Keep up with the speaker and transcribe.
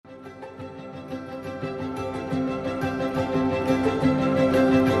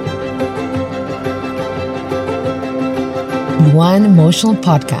One Emotional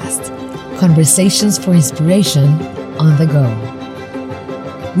Podcast, conversations for inspiration on the go.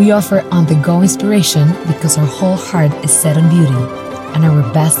 We offer on-the-go inspiration because our whole heart is set on beauty and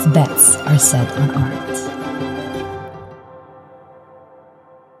our best bets are set on art.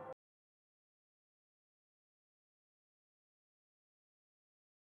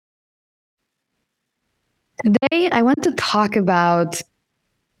 Today, I want to talk about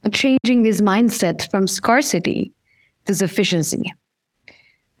changing this mindset from scarcity to sufficiency.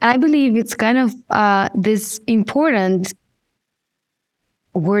 I believe it's kind of this important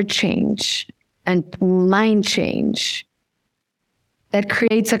word change and mind change that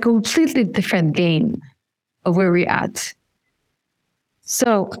creates a completely different game of where we're at.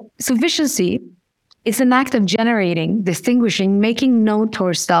 So, sufficiency is an act of generating, distinguishing, making known to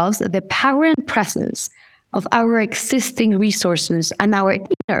ourselves the power and presence of our existing resources and our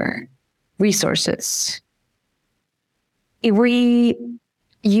inner resources. If we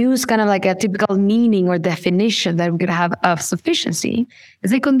use kind of like a typical meaning or definition that we're going to have of sufficiency,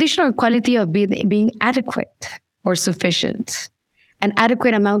 is a condition or quality of being adequate or sufficient, an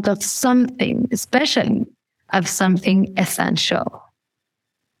adequate amount of something, especially of something essential,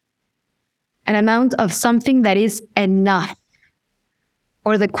 an amount of something that is enough,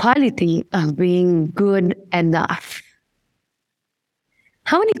 or the quality of being good enough.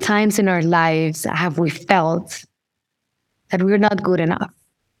 How many times in our lives have we felt that we're not good enough?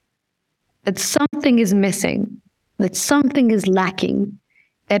 That something is missing, that something is lacking,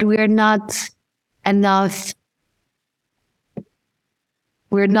 that we're not enough,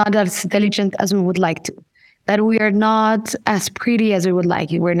 we're not as intelligent as we would like to, that we are not as pretty as we would like.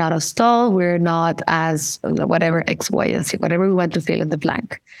 We're not as tall, we're not as whatever, X, Y, and Z, whatever we want to fill in the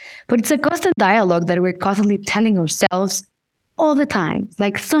blank. But it's a constant dialogue that we're constantly telling ourselves all the time,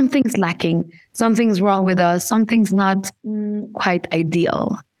 like something's lacking, something's wrong with us, something's not quite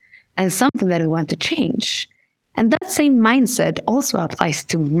ideal, and something that we want to change. And that same mindset also applies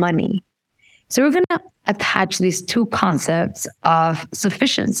to money. So we're going to attach these two concepts of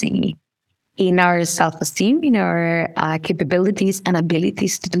sufficiency in our self-esteem, in our capabilities and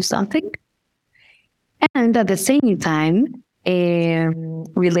abilities to do something. And at the same time,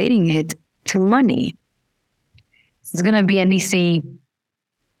 relating it to money. It's going to be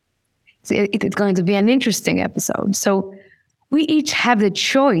it's going to be an interesting episode. So we each have the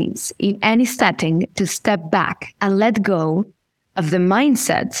choice in any setting to step back and let go of the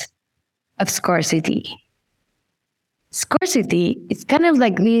mindset of scarcity. Scarcity is kind of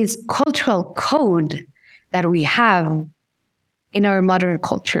like this cultural code that we have in our modern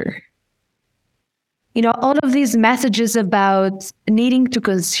culture. You know, all of these messages about needing to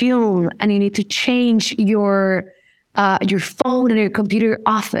consume and you need to change your phone and your computer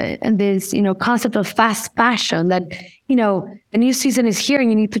off it. And this, concept of fast fashion that, the new season is here and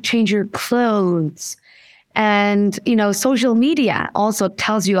you need to change your clothes. And, social media also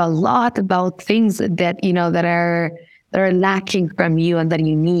tells you a lot about things that, that are lacking from you and that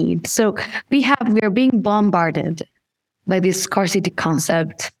you need. So we are being bombarded by this scarcity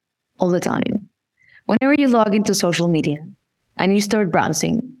concept all the time. Whenever you log into social media and you start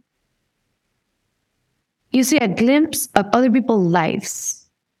browsing, you see a glimpse of other people's lives.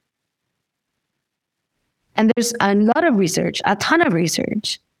 And there's a lot of research, a ton of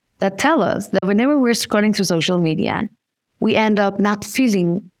research, that tell us that whenever we're scrolling through social media, we end up not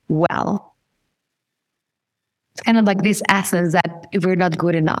feeling well. It's kind of like this essence that if we're not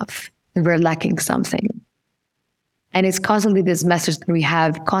good enough, if we're lacking something. And it's constantly this message that we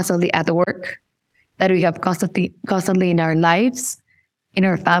have constantly at the work, that we have constantly in our lives, in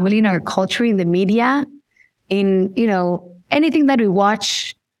our family, in our culture, in the media, in, anything that we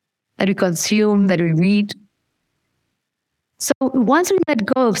watch, that we consume, that we read. So once we let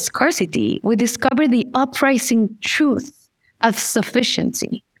go of scarcity, we discover the uprising truth of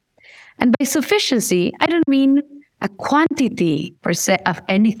sufficiency. And by sufficiency, I don't mean a quantity per se of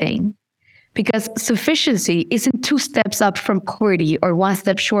anything, because sufficiency isn't two steps up from poverty or one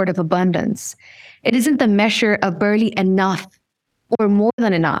step short of abundance. It isn't a measure of barely enough or more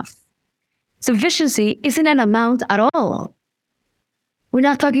than enough. Sufficiency isn't an amount at all. We're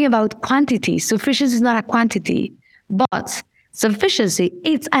not talking about quantity. Sufficiency is not a quantity, but sufficiency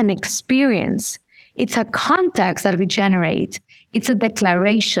is an experience. It's a context that we generate. It's a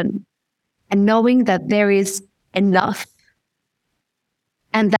declaration, and knowing that there is enough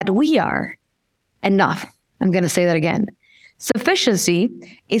and that we are enough. I'm going to say that again. Sufficiency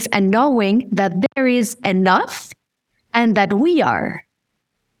is a knowing that there is enough and that we are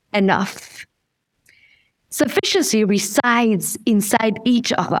enough. Sufficiency resides inside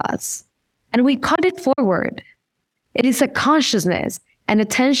each of us, and we call it forward. It is a consciousness, an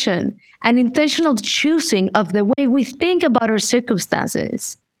attention, an intentional choosing of the way we think about our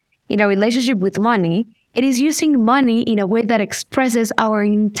circumstances. In our relationship with money, it is using money in a way that expresses our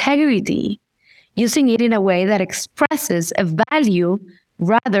integrity, using it in a way that expresses a value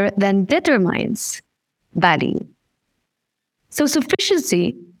rather than determines value. So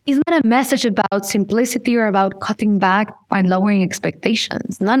sufficiency is not a message about simplicity or about cutting back by lowering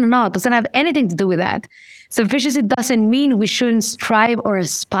expectations. No. It doesn't have anything to do with that. Sufficiency doesn't mean we shouldn't strive or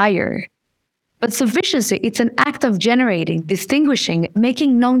aspire. But sufficiency, it's an act of generating, distinguishing,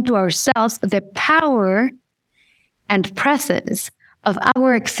 making known to ourselves the power and presence of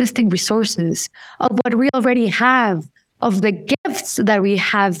our existing resources, of what we already have, of the gifts that we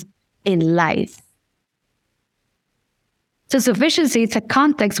have in life. So sufficiency is a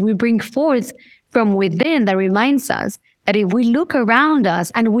context we bring forth from within that reminds us that if we look around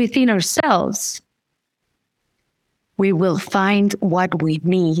us and within ourselves, we will find what we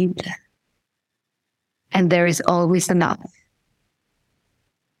need. And there is always enough.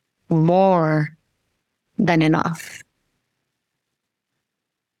 More than enough.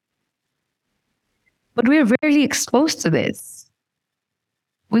 But we're rarely exposed to this.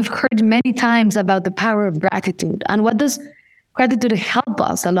 We've heard many times about the power of gratitude. And what does gratitude help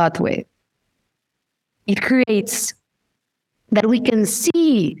us a lot with? It creates that we can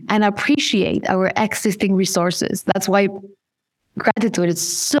see and appreciate our existing resources. That's why gratitude is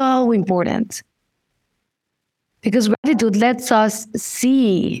so important. Because gratitude lets us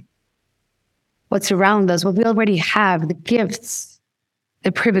see what's around us, what we already have, the gifts,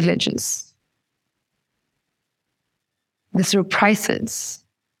 the privileges, the surprises,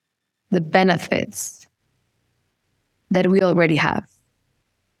 the benefits that we already have.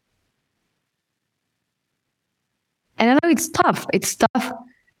 And I know it's tough. It's tough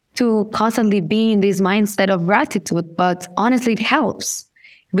to constantly be in this mindset of gratitude, but honestly, it helps.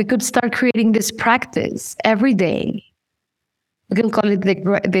 We could start creating this practice every day. We could call it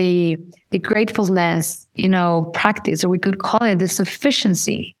the gratefulness, practice, or we could call it the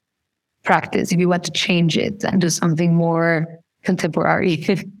sufficiency practice if you want to change it and do something more contemporary.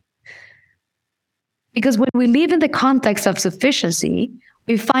 Because when we live in the context of sufficiency,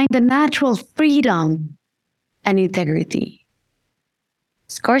 we find the natural freedom and integrity.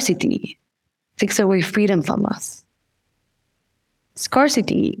 Scarcity takes away freedom from us.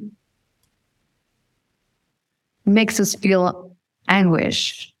 Scarcity makes us feel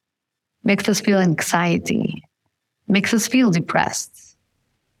anguish, makes us feel anxiety, makes us feel depressed.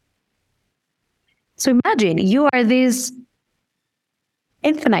 So imagine you are this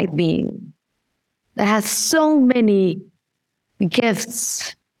infinite being that has so many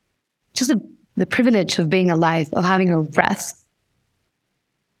gifts, just the privilege of being alive, of having a breath.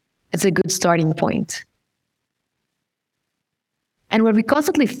 It's a good starting point. And when we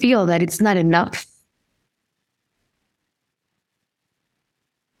constantly feel that it's not enough,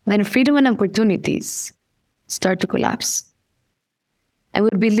 then freedom and opportunities start to collapse. And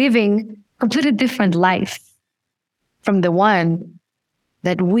we'll be living a completely different life from the one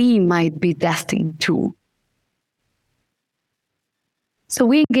that we might be destined to. So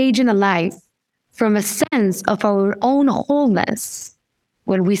we engage in a life from a sense of our own wholeness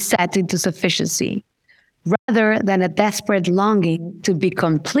when we set into sufficiency, rather than a desperate longing to be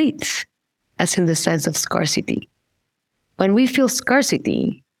complete, as in the sense of scarcity. When we feel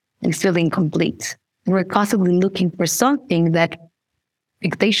scarcity and feel incomplete, we're constantly looking for something that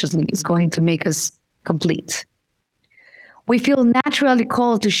fictitiously is going to make us complete. We feel naturally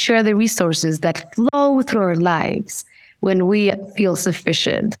called to share the resources that flow through our lives when we feel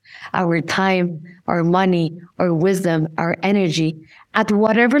sufficient. Our time, our money, our wisdom, our energy, at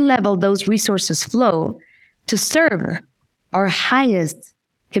whatever level those resources flow, to serve our highest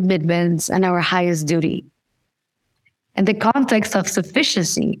commitments and our highest duty. In the context of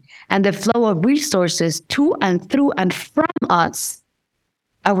sufficiency and the flow of resources to and through and from us,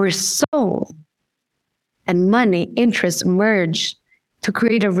 our soul and money interests merge to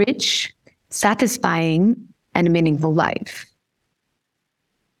create a rich, satisfying, and meaningful life.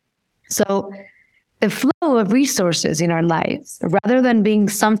 So the flow of resources in our lives, rather than being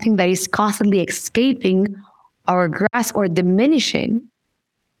something that is constantly escaping our grasp or diminishing,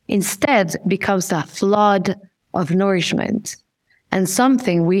 instead becomes a flood of nourishment and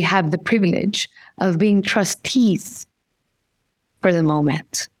something we have the privilege of being trustees for the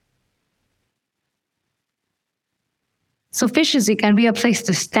moment. Sufficiency can be a place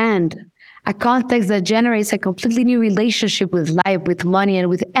to stand, a context that generates a completely new relationship with life, with money, and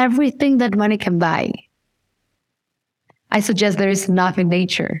with everything that money can buy. I suggest there is enough in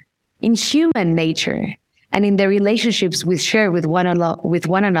nature, in human nature, and in the relationships we share with one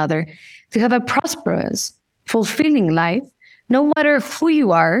another, to have a prosperous, fulfilling life, no matter who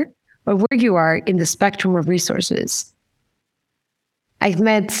you are or where you are in the spectrum of resources. I've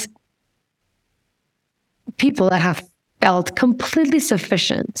met people that have felt completely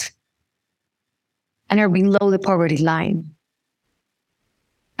sufficient and are below the poverty line.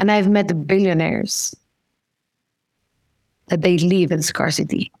 And I've met the billionaires that they live in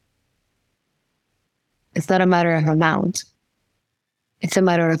scarcity. It's not a matter of amount. It's a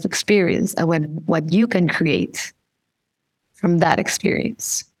matter of experience and what you can create from that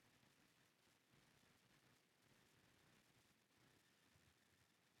experience.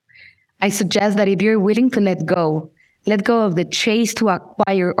 I suggest that if you're willing to let go of the chase to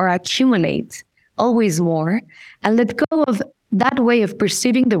acquire or accumulate always more, and let go of that way of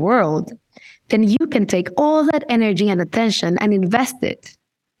perceiving the world, then you can take all that energy and attention and invest it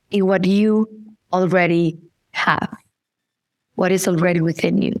in what you already have, what is already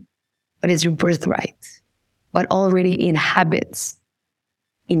within you, what is your birthright, what already inhabits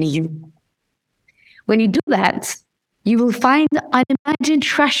in you. When you do that, you will find unimagined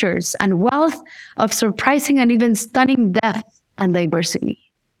treasures and wealth of surprising and even stunning depth and diversity.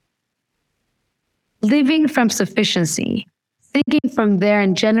 Living from sufficiency, thinking from there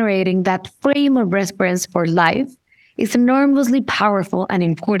and generating that frame of reference for life is enormously powerful and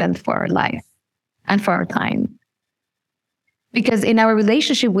important for our life and for our time. Because in our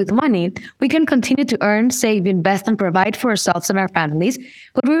relationship with money, we can continue to earn, save, invest, and provide for ourselves and our families,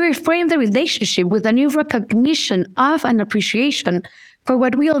 but we reframe the relationship with a new recognition of and appreciation for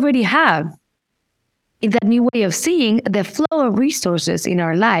what we already have. In that new way of seeing the flow of resources in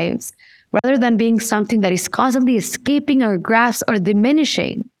our lives, rather than being something that is constantly escaping our grasp or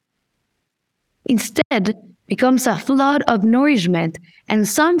diminishing. Instead, becomes a flood of nourishment and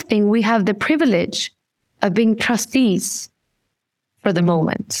something we have the privilege of being trustees for the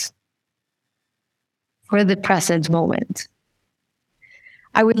moment, for the present moment.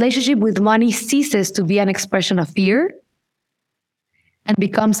 Our relationship with money ceases to be an expression of fear and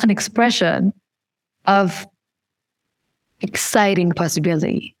becomes an expression of exciting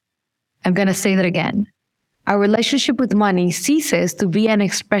possibility. I'm going to say that again. Our relationship with money ceases to be an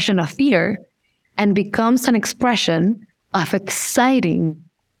expression of fear and becomes an expression of exciting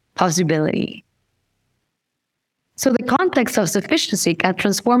possibility. So the context of sufficiency can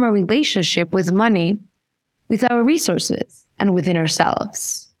transform our relationship with money, with our resources, and within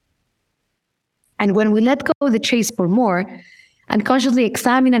ourselves. And when we let go of the chase for more and consciously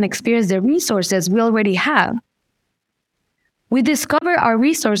examine and experience the resources we already have, we discover our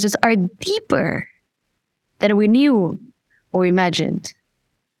resources are deeper than we knew or imagined.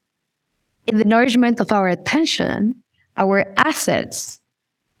 In the nourishment of our attention, our assets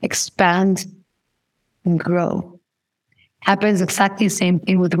expand and grow. Happens exactly the same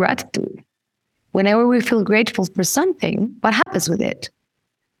thing with gratitude. Whenever we feel grateful for something, what happens with it?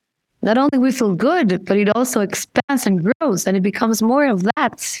 Not only we feel good, but it also expands and grows, and it becomes more of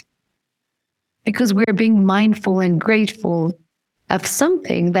that. Because we're being mindful and grateful of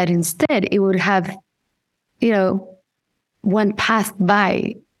something that instead it would have, one passed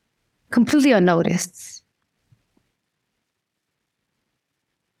by completely unnoticed.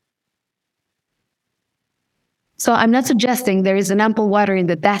 So I'm not suggesting there is an ample water in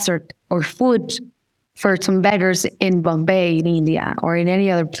the desert or food for some beggars in Bombay, in India, or in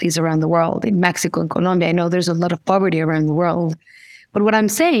any other place around the world, in Mexico and Colombia. I know there's a lot of poverty around the world. But what I'm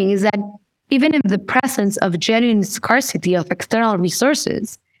saying is that even in the presence of genuine scarcity of external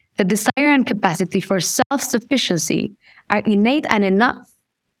resources, the desire and capacity for self-sufficiency are innate and enough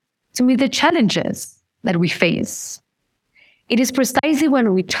to meet the challenges that we face. It is precisely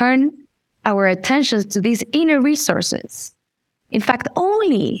when we turn our attention to these inner resources. In fact,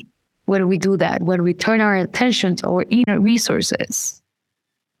 only when we do that, when we turn our attention to our inner resources,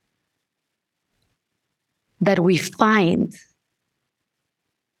 that we find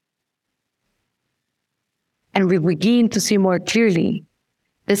and we begin to see more clearly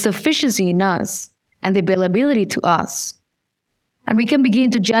the sufficiency in us and the availability to us. And we can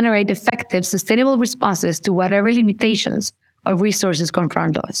begin to generate effective, sustainable responses to whatever limitations or resources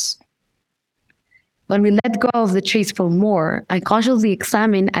confront us. When we let go of the chase for more and consciously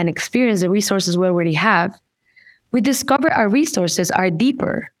examine and experience the resources we already have, we discover our resources are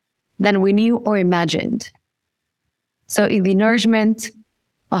deeper than we knew or imagined. So in the nourishment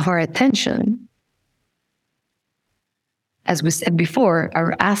of our attention, as we said before,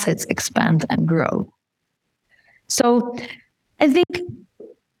 our assets expand and grow. So I think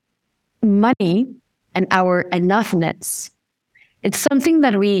money and our enoughness, it's something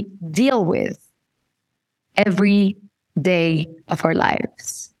that we deal with every day of our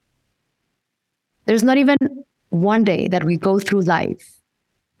lives. There's not even one day that we go through life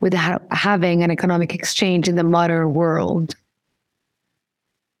without having an economic exchange in the modern world.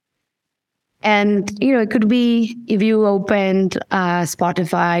 And, it could be if you opened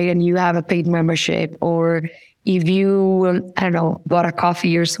Spotify and you have a paid membership, or if you, I don't know, bought a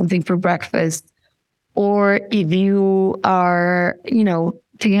coffee or something for breakfast, or if you are,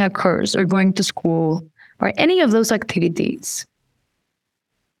 taking a course or going to school or any of those activities.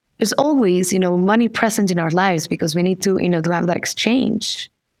 There's always, money present in our lives because we need to have that exchange,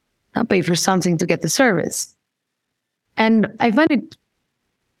 not pay for something to get the service. And I find it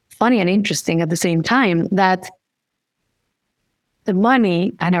funny and interesting at the same time that the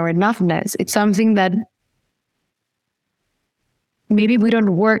money and our enoughness, it's something that maybe we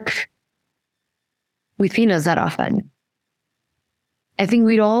don't work within us that often. I think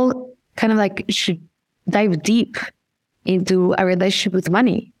we'd all kind of should dive deep into our relationship with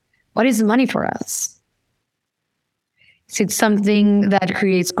money. What is money for us? Is it something that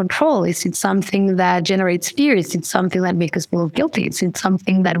creates control? Is it something that generates fear? Is it something that makes us feel guilty? Is it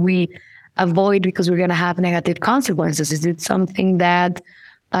something that we avoid because we're going to have negative consequences? Is it something that,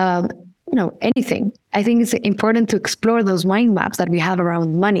 anything? I think it's important to explore those mind maps that we have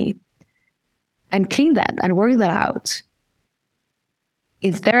around money and clean that and work that out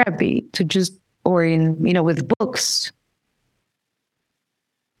in therapy or with books.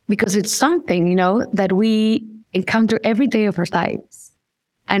 Because it's something, that we encounter every day of our lives.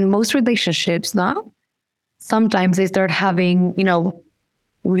 And most relationships now, sometimes they start having,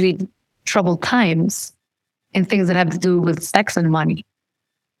 really troubled times and things that have to do with sex and money.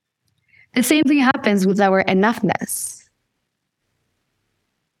 The same thing happens with our enoughness.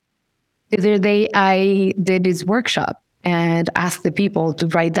 The other day, I did this workshop and asked the people to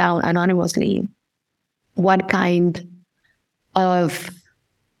write down anonymously what kind of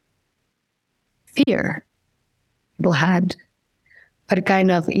fear people had, what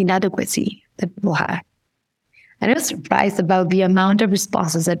kind of inadequacy that people had. And I was surprised about the amount of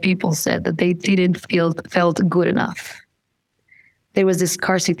responses that people said that they didn't felt good enough. There was this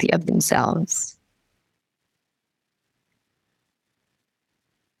scarcity of themselves.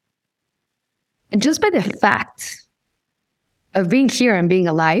 And just by the fact of being here and being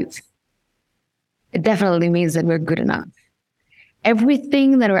alive, it definitely means that we're good enough.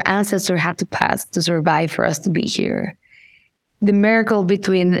 Everything that our ancestors had to pass to survive for us to be here. The miracle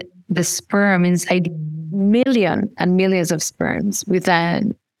between the sperm inside millions and millions of sperms with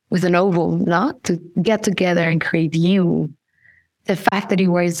an ovum, not to get together and create you. The fact that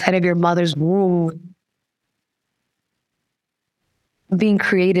you were inside of your mother's womb, being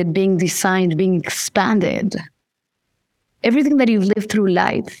created, being designed, being expanded. Everything that you've lived through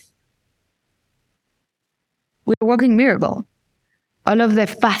life. We're a walking miracle. All of the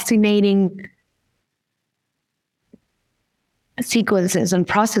fascinating sequences and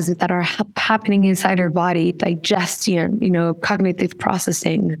processes that are happening inside our body, digestion, cognitive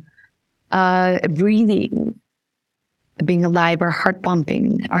processing, breathing, being alive, our heart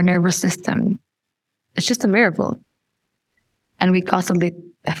pumping, our nervous system. It's just a miracle. And we constantly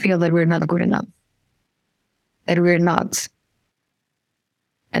feel that we're not good enough, that we're not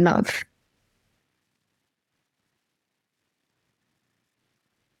enough.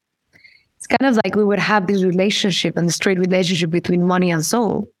 It's kind of like we would have this relationship and the straight relationship between money and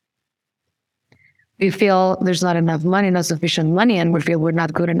soul. We feel there's not enough money, not sufficient money, and we feel we're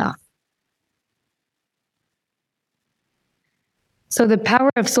not good enough. So the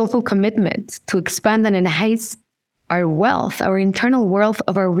power of soulful commitment to expand and enhance our wealth, our internal wealth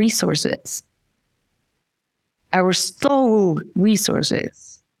of our resources, our soul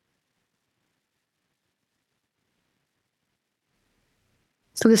resources.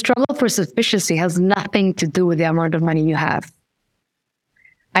 So the struggle for sufficiency has nothing to do with the amount of money you have.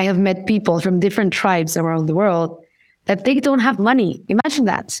 I have met people from different tribes around the world that they don't have money. Imagine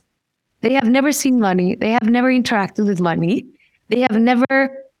that. They have never seen money. They have never interacted with money. They have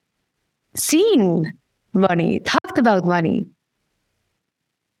never seen money, talked about money.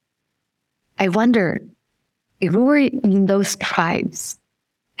 I wonder, if we were in those tribes,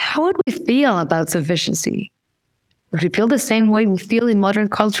 how would we feel about sufficiency? Would we feel the same way we feel in modern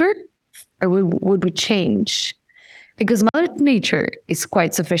culture? Or would we change? Because Mother Nature is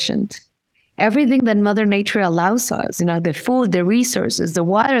quite sufficient. Everything that Mother Nature allows us, the food, the resources, the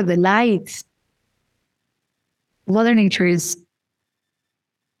water, the light, Mother Nature is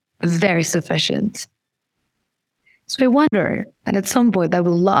very sufficient. So I wonder, and at some point I would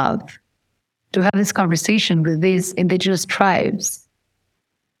love to have this conversation with these indigenous tribes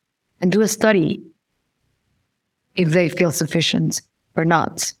and do a study if they feel sufficient or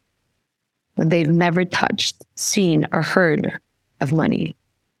not when they've never touched, seen, or heard of money.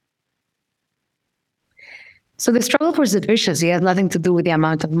 So the struggle for sufficiency has nothing to do with the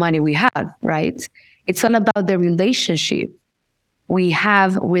amount of money we have, right? It's all about the relationship we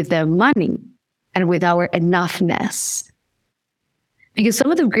have with the money and with our enoughness. Because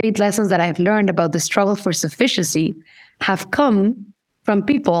some of the great lessons that I've learned about the struggle for sufficiency have come from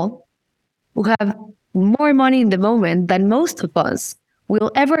people who have more money in the moment than most of us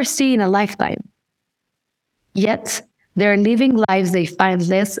will ever see in a lifetime. Yet, they're living lives they find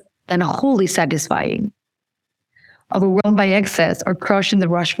less than wholly satisfying. Overwhelmed by excess or crushed in the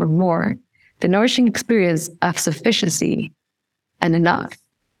rush for more, the nourishing experience of sufficiency and enough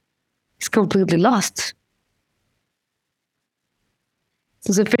is completely lost.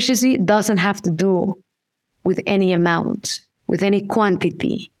 So sufficiency doesn't have to do with any amount, with any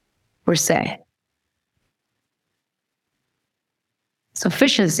quantity per se.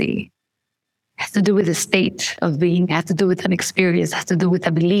 Sufficiency has to do with a state of being, has to do with an experience, has to do with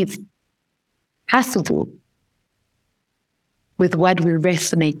a belief, has to do with what we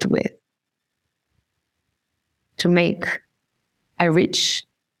resonate with to make a rich,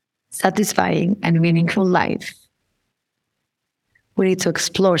 satisfying, and meaningful life. We need to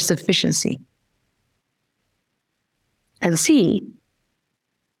explore sufficiency and see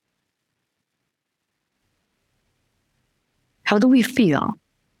how do we feel?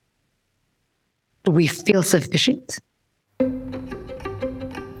 Do we feel sufficient?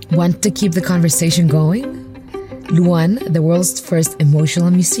 Want to keep the conversation going? Luan, the world's first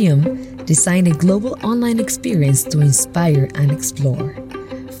emotional museum, designed a global online experience to inspire and explore.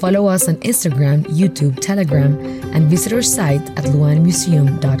 Follow us on Instagram, YouTube, Telegram, and visit our site at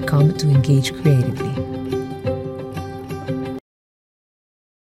luanmuseum.com to engage creatively.